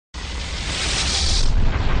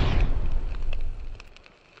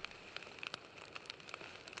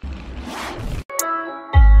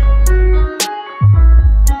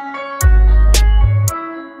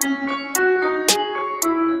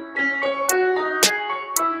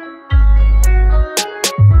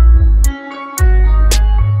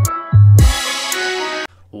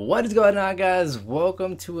What is going on, guys?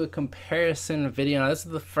 Welcome to a comparison video. Now, this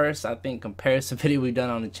is the first, I think, comparison video we've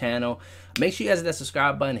done on the channel. Make sure you guys hit that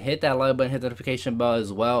subscribe button, hit that like button, hit the notification bell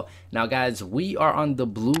as well. Now, guys, we are on the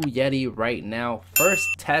Blue Yeti right now. First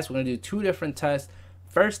test, we're gonna do two different tests.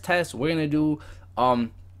 First test, we're gonna do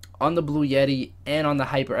on the Blue Yeti and on the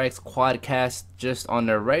HyperX Quadcast, just on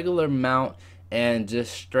the regular mount and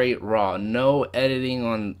just straight raw. No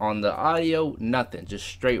editing on the audio, nothing, just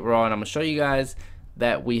straight raw. And I'm gonna show you guys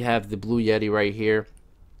that we have the Blue Yeti right here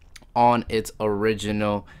on its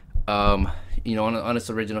original on its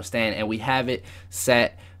original stand, and we have it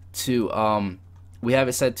set to I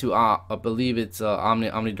believe it's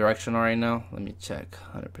omnidirectional right now. Let me check.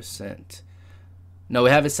 100%. No, we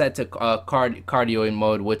have it set to cardioid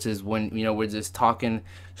mode, which is when we're just talking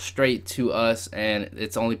straight to us, and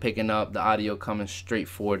it's only picking up the audio coming straight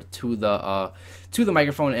forward to the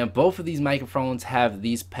microphone. And both of these microphones have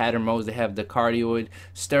these pattern modes. They have the cardioid,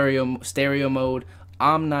 stereo mode,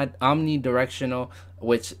 omnidirectional,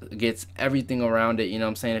 which gets everything around it. You know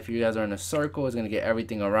what I'm saying? If you guys are in a circle, it's gonna get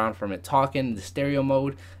everything around from it talking. The stereo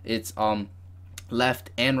mode, it's left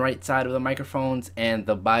and right side of the microphones, and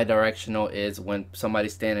the bidirectional is when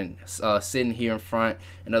somebody's standing sitting here in front,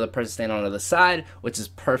 another person standing on the other side, which is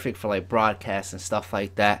perfect for like broadcasts and stuff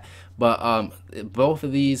like that. But both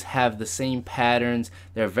of these have the same patterns.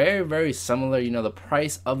 They're very similar. The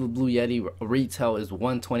price of the Blue Yeti retail is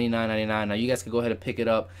 $129.99. Now you guys can go ahead and pick it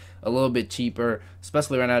up a little bit cheaper,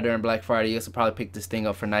 especially right now during Black Friday. You guys can probably pick this thing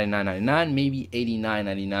up for $99.99, maybe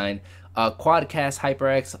 $89.99. Quadcast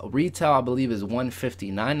HyperX retail, I believe, is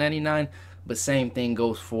 $159.99, but same thing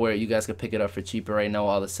goes for it. You guys can pick it up for cheaper right now,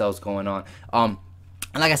 all the sales going on.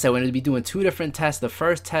 And like I said, we're going to be doing two different tests. The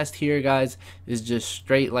first test here, guys, is just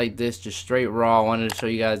straight like this, just straight raw. I wanted to show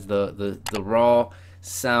you guys the raw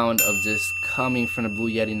sound of just coming from the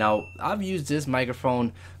Blue Yeti. Now, I've used this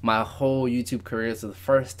microphone my whole YouTube career, so the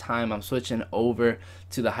first time I'm switching over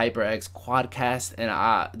to the HyperX Quadcast,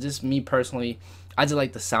 and just me personally, I just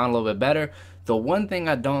like the sound a little bit better. The one thing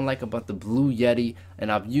I don't like about the Blue Yeti,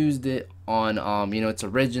 and I've used it on its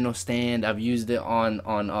original stand, I've used it on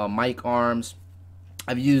mic arms,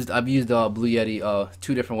 I've used the Blue Yeti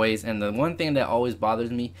two different ways, and the one thing that always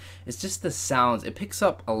bothers me is just the sounds. It picks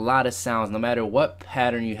up a lot of sounds no matter what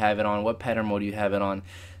pattern you have it on, what pattern mode you have it on.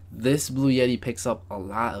 This Blue Yeti picks up a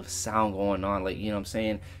lot of sound going on, like, what I'm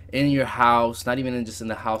saying, in your house, not even just in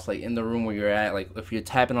the house, like in the room where you're at. Like if you're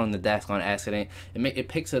tapping on the desk on accident, it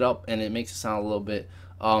picks it up, and it makes it sound a little bit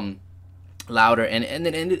louder, and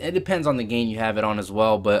it depends on the gain you have it on as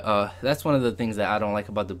well. But that's one of the things that I don't like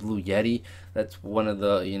about the Blue Yeti. That's one of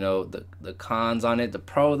the the cons on it. The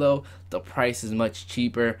pro, though, the price is much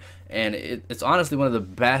cheaper, and it's honestly one of the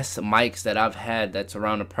best mics that I've had that's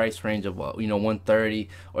around the price range of $130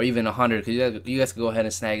 or even $100, because you guys can go ahead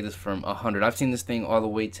and snag this from $100. I've seen this thing all the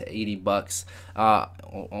way to $80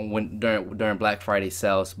 during Black Friday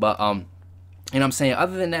sales. But I'm saying,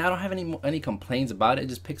 other than that, I don't have any complaints about it. It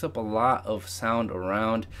just picks up a lot of sound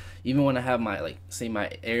around. Even when I have my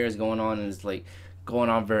my air is going on and it's going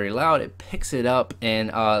on very loud, it picks it up,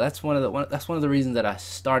 and that's one of the reasons that I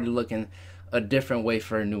started looking a different way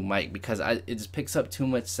for a new mic, because it just picks up too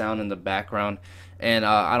much sound in the background, and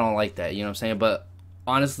I don't like that. You know what I'm saying? But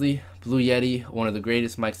honestly, Blue Yeti, one of the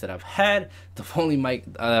greatest mics that I've had, the only mic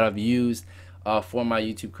that I've used for my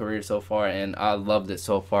YouTube career so far, and I loved it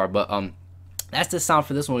so far. But that's the sound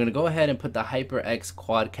for this one. We're going to go ahead and put the HyperX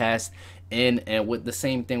Quadcast in, and with the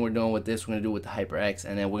same thing we're doing with this, we're going to do with the HyperX,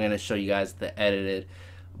 and then we're going to show you guys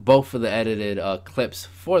both of the edited clips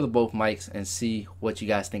for both mics, and see what you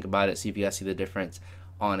guys think about it, see if you guys see the difference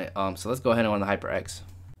on it. So let's go ahead and on the HyperX.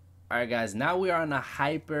 Alright, guys, now we are on the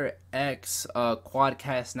HyperX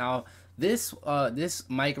Quadcast. Now this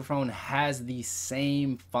microphone has the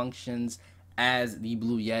same functions as the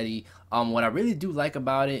Blue Yeti. What I really do like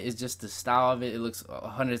about it is just the style of it. It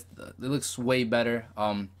looks way better.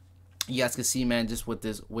 You guys can see, man, just with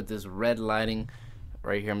this red lighting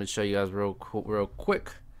right here. I'm gonna show you guys real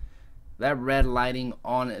quick. That red lighting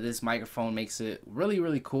on this microphone makes it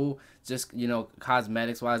really cool. Just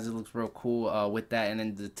cosmetics wise, it looks real cool with that. And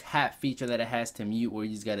then the tap feature that it has to mute, where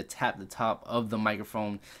you just gotta tap the top of the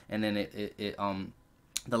microphone, and then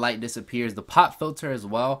the light disappears. The pop filter as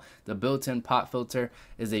well, the built-in pop filter,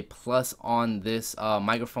 is a plus on this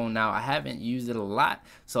microphone. Now, I haven't used it a lot,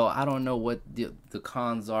 so I don't know what the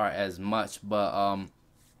cons are as much, but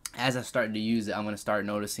as I start to use it, I'm going to start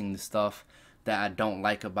noticing the stuff that I don't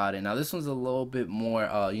like about it. Now, this one's a little bit more,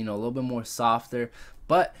 a little bit more softer,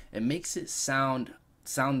 but it makes it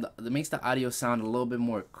it makes the audio sound a little bit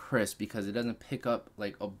more crisp, because it doesn't pick up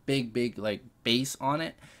like a big like bass on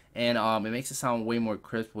it, and it makes it sound way more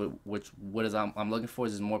crisp. Which what is I'm looking for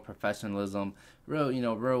is more professionalism, real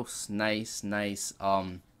real nice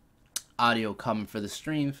audio coming for the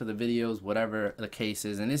stream, for the videos, whatever the case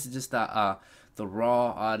is. And this is just the raw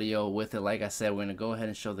audio with it. Like I said, we're gonna go ahead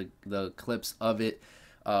and show the clips of it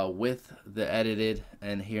with the edited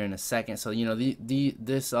and here in a second. So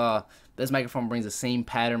this microphone brings the same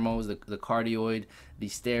pattern modes, the cardioid, the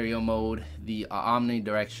stereo mode, the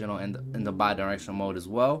omnidirectional, and the bidirectional mode as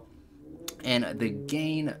well. And the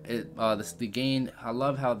gain, the gain, I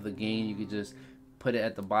love how the gain, you could just put it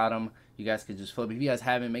at the bottom. You guys could just flip. If you guys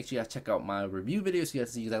haven't, make sure you guys check out my review video so you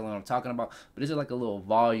guys see exactly what I'm talking about. But this is like a little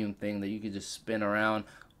volume thing that you could just spin around.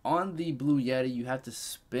 On the Blue Yeti, you have to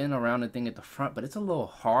spin around the thing at the front, but it's a little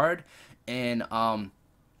hard, and I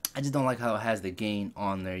just don't like how it has the gain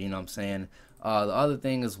on there, you know what I'm saying? The other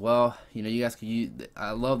thing as well, you guys can use,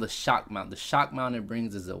 I love the shock mount. The shock mount it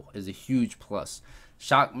brings is a huge plus.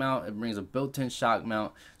 Shock mount, it brings a built-in shock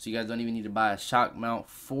mount, so you guys don't even need to buy a shock mount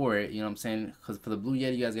for it, you know what I'm saying? Because for the Blue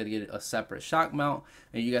Yeti, you guys got to get a separate shock mount,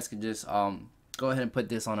 and you guys can just go ahead and put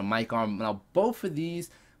this on a mic arm. Now, both of these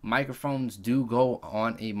microphones do go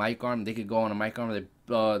on a mic arm. They could go on a mic arm.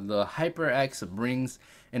 The HyperX brings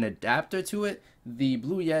an adapter to it. The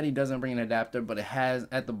Blue Yeti doesn't bring an adapter, but it has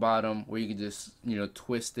at the bottom where you can just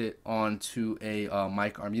twist it onto a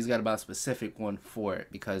mic arm. You've got about a specific one for it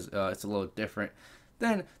because it's a little different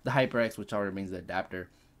than the HyperX, which already brings the adapter.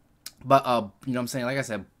 But you know what I'm saying, like I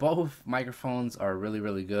said, both microphones are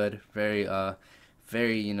really good. Very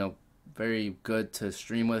very good to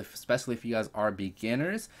stream with, especially if you guys are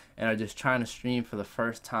beginners and are just trying to stream for the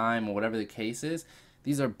first time or whatever the case is.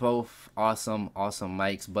 These are both awesome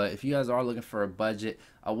mics. But if you guys are looking for a budget,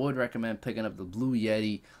 I would recommend picking up the Blue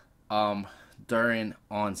Yeti during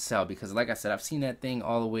on sale, because like I said, I've seen that thing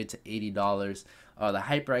all the way to $80. The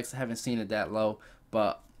HyperX, I haven't seen it that low,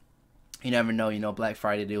 but you never know, Black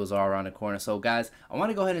Friday deals are around the corner. So guys, I want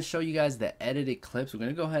to go ahead and show you guys the edited clips. We're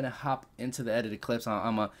going to go ahead and hop into the edited clips.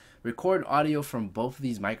 I'm going to record audio from both of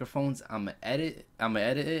these microphones. I'm going to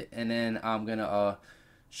edit it, and then I'm going to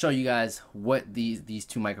show you guys what these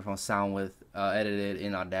two microphones sound with edited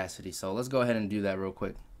in Audacity. So let's go ahead and do that real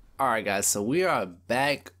quick. Alright guys, so we are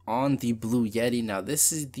back on the Blue Yeti. Now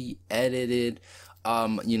this is the edited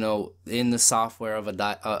in the software of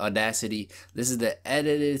Audacity. This is the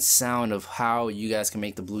edited sound of how you guys can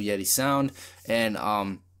make the Blue Yeti sound. And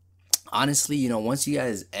honestly, once you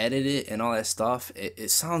guys edit it and all that stuff,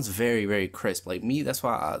 it sounds very crisp. Like me, that's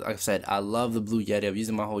why like I said, I love the Blue Yeti. I've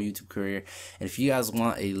used it my whole YouTube career. And if you guys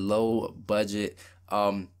want a low budget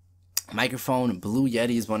microphone, Blue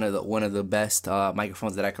Yeti is one of the best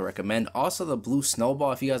microphones that I could recommend. Also the Blue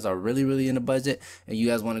Snowball, if you guys are really in the budget and you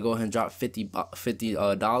guys want to go ahead and drop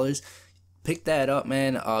 $50, pick that up,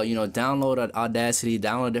 man. Download Audacity,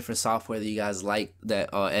 download different software that you guys like that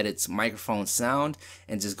edits microphone sound,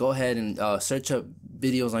 and just go ahead and search up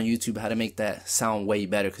videos on YouTube how to make that sound way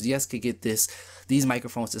better, because you guys could get these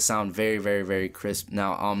microphones to sound very crisp.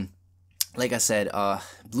 Now like I said,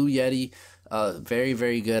 Blue Yeti,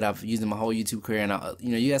 very good. I've used it my whole YouTube career, and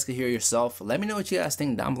you guys can hear yourself. Let me know what you guys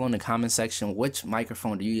think down below in the comment section. Which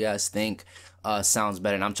microphone do you guys think sounds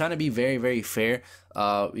better? And I'm trying to be very fair.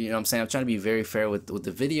 I'm trying to be very fair with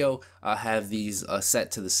the video. I have these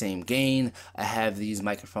set to the same gain. I have these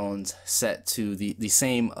microphones set to the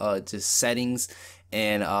same just settings,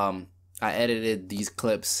 and I edited these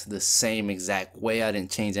clips the same exact way. I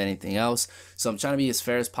didn't change anything else. So I'm trying to be as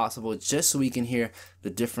fair as possible just so we can hear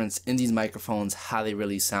the difference in these microphones, how they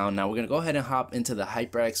really sound. Now we're going to go ahead and hop into the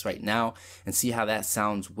HyperX right now and see how that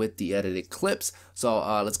sounds with the edited clips. So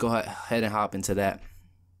let's go ahead and hop into that.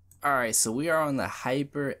 Alright, so we are on the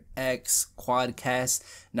HyperX Quadcast.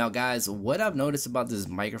 Now guys, what I've noticed about this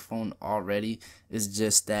microphone already is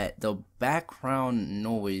just that the background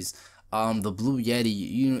noise, the Blue Yeti,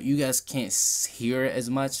 you guys can't hear it as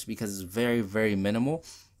much because it's very minimal.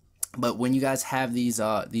 But when you guys have these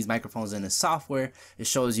microphones in the software, it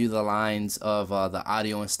shows you the lines of the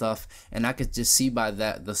audio and stuff, and I could just see by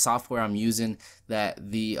the software I'm using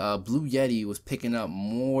that the Blue Yeti was picking up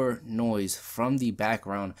more noise from the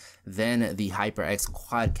background than the HyperX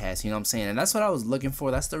Quadcast. You know what I'm saying? And that's what I was looking for.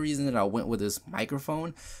 That's the reason that I went with this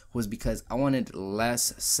microphone, was because I wanted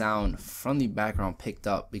less sound from the background picked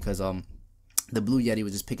up, because the Blue Yeti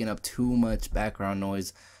was just picking up too much background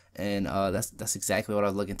noise. And that's exactly what I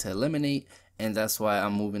was looking to eliminate, and that's why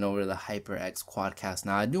I'm moving over to the HyperX Quadcast.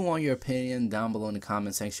 Now I do want your opinion down below in the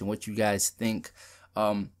comment section, what you guys think,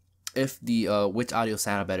 if the which audio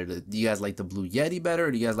sound better. Do you guys like the Blue Yeti better,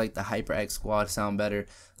 or do you guys like the HyperX Quad sound better?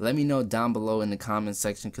 Let me know down below in the comment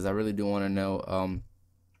section, because I really do want to know.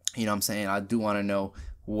 You know what I'm saying? I do want to know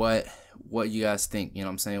what you guys think. You know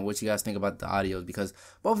what I'm saying? What you guys think about the audios, because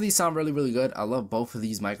both of these sound really, really good. I love both of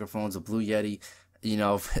these microphones. The Blue Yeti, you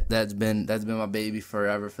know, that's been my baby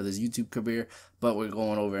forever for this YouTube career. But we're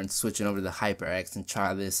going over and switching over to the HyperX and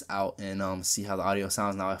try this out and see how the audio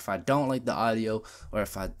sounds. Now, if I don't like the audio, or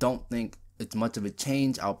if I don't think it's much of a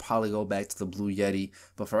change, I'll probably go back to the Blue Yeti.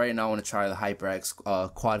 But for right now, I want to try the HyperX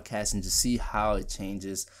Quadcast and just see how it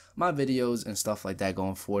changes my videos and stuff like that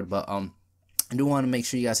going forward. But I do want to make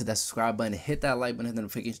sure you guys hit that subscribe button, hit that like button,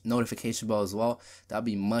 hit the notification bell as well. That'd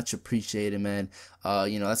be much appreciated, man.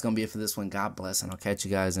 You know, that's gonna be it for this one. God bless, and I'll catch you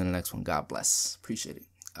guys in the next one. God bless. Appreciate it.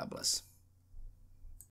 God bless.